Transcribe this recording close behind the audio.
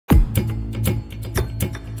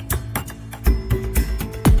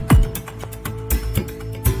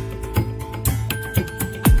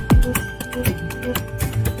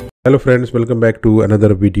Hello friends, welcome back to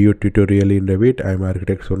another video tutorial in Revit. I am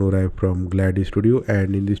architect Sonu Rai from Glad Studio,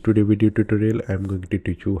 and in this video tutorial I am going to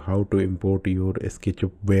teach you how to import your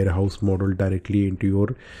Sketchup warehouse model directly into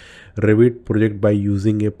your Revit project by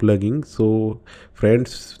using a plugin. So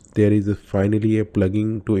friends, there is finally a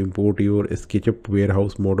plugin to import your Sketchup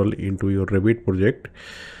warehouse model into your Revit project.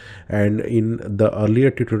 And in the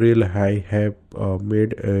earlier tutorial I have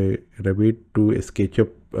made a Revit to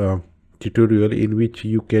Sketchup tutorial in which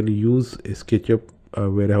you can use SketchUp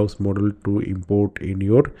warehouse model to import in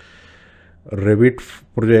your Revit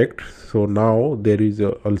project. So now there is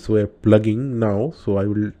also a plugin now, so I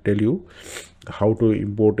will tell you how to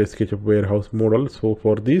import a SketchUp warehouse model. So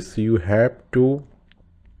for this you have to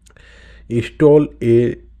install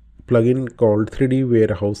a plugin called 3D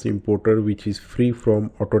warehouse importer, which is free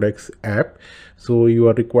from Autodesk app. So you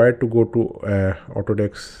are required to go to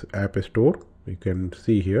Autodesk app store. You can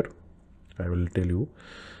see here, I will tell you,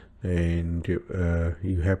 and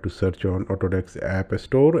you have to search on Autodesk app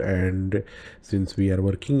store, and since we are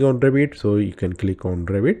working on Revit, so you can click on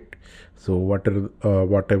Revit. So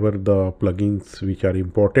whatever the plugins which are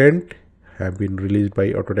important have been released by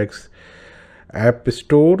Autodesk app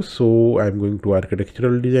store. So I'm going to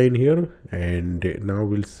architectural design here, and now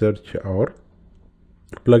we'll search our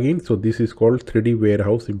plugin. So this is called 3D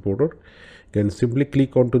warehouse importer. You can simply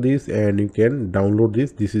click onto this and you can download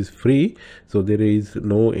this is free, so there is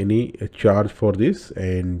no any charge for this,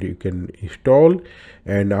 and you can install.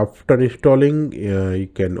 And after installing you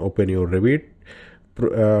can open your Revit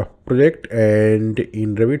project, and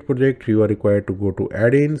in Revit project you are required to go to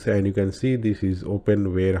add-ins, and you can see this is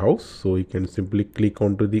open warehouse. So you can simply click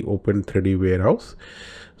onto the open 3D warehouse.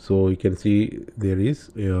 So you can see there is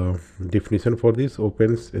definition for this: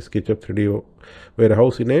 opens SketchUp 3D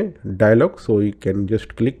warehouse in a dialog. So you can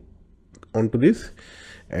just click onto this,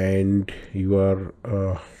 and you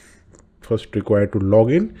are first required to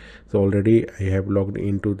log in. So already I have logged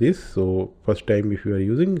into this. So first time if you are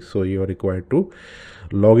using, so you are required to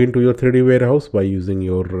log into your 3D warehouse by using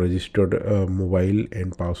your registered mobile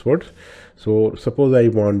and passwords. So suppose I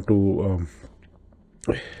want to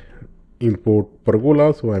import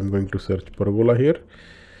pergola, so I'm going to search pergola here,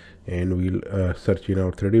 and we'll search in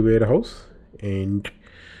our 3D warehouse, and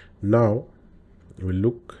now we'll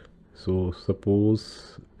look. So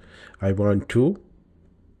suppose I want to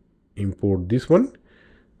import this one,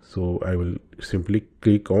 so I will simply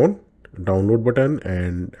click on download button,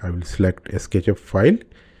 and I will select a SketchUp file,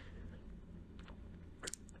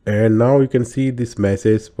 and now you can see this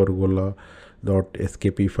message: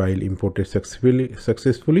 pergola.skp file imported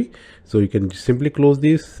successfully. So you can simply close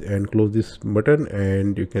this and close this button,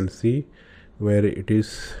 and you can see where it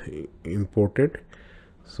is imported.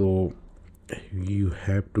 So you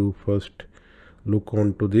have to first look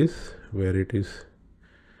onto this where it is.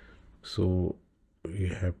 So you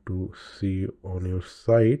have to see on your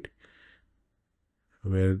site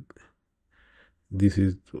where this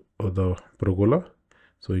is the pergola.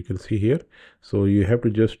 So you can see here. So you have to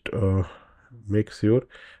just make sure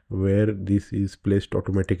where this is placed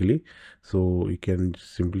automatically. So you can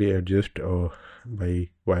simply adjust by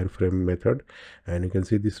wireframe method, and you can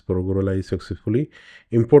see this pergola is successfully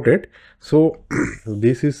imported. So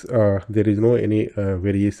this is there is no any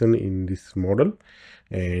variation in this model,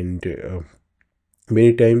 and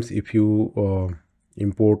many times if you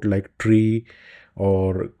import like tree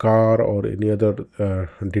or car or any other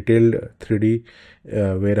detailed 3D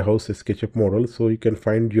warehouse SketchUp model, so you can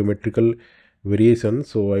find geometrical variation.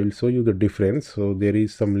 So I will show you the difference. So there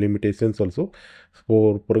is some limitations also.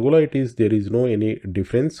 For pergola it is there is no any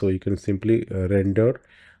difference, so you can simply render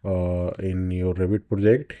in your Revit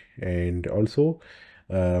project, and also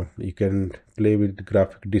you can play with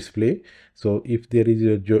graphic display. So if there is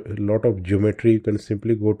a lot of geometry, you can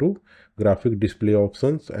simply go to graphic display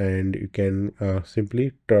options, and you can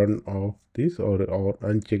simply turn off this or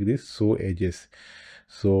uncheck this show edges.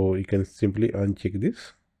 So you can simply uncheck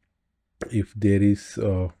this if there is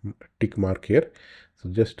a tick mark here. So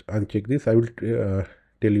just uncheck this. I will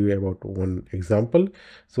tell you about one example.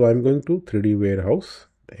 So I'm going to 3D warehouse,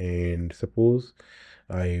 and suppose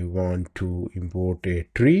I want to import a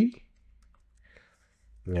tree.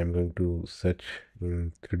 I'm going to search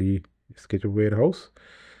in 3D SketchUp warehouse.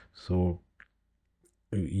 So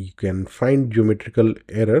you can find geometrical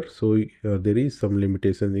error. So there is some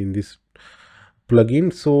limitation in this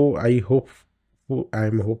plugin. So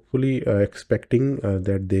I'm hopefully expecting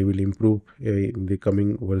that they will improve in the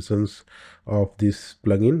coming versions of this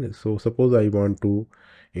plugin. So suppose I want to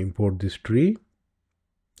import this tree.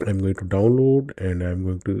 I'm going to download, and I'm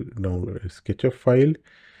going to download a SketchUp file,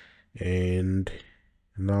 and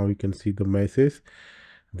now you can see the message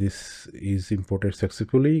This is imported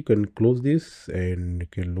successfully. You can close this and you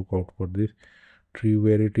can look out for this tree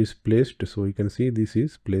where it is placed. So you can see this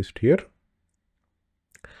is placed here.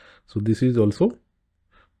 So this is also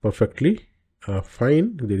perfectly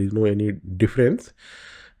fine. There is no any difference.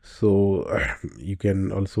 So you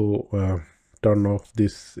can also turn off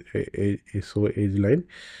this ISO edge line.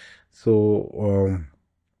 So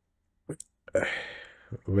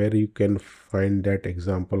where you can find that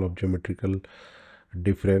example of geometrical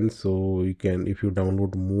difference. So you can, if you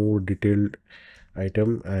download more detailed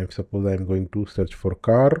item, I suppose I'm going to search for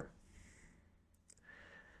car,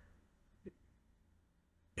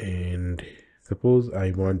 and suppose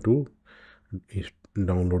I want to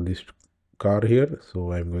download this car here.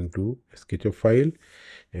 So I'm going to Sketchup file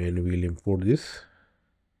and we'll import this.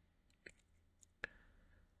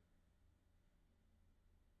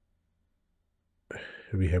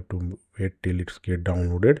 We have to wait till it's get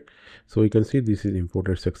downloaded. So you can see this is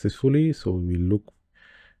imported successfully. So we look,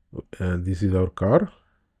 this is our car.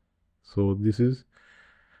 So this is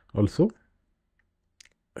also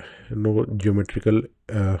no geometrical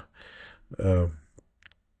uh,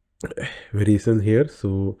 variation here.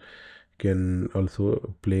 So can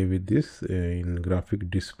also play with this in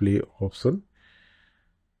graphic display option.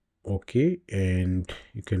 Okay, and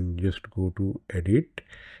you can just go to edit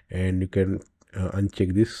and you can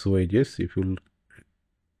uncheck this show edges. If you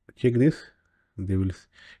check this, it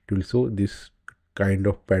will show this kind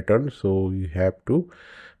of pattern. So you have to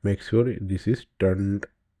make sure this is turned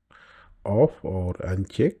off or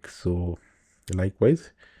uncheck. So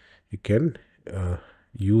likewise you can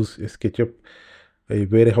use SketchUp a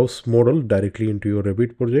warehouse model directly into your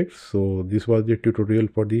Revit project. So this was the tutorial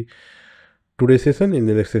for the today's session. In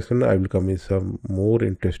the next session I will come with some more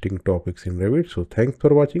interesting topics in Revit. So thanks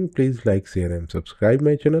for watching. Please like, share and subscribe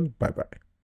my channel. Bye bye.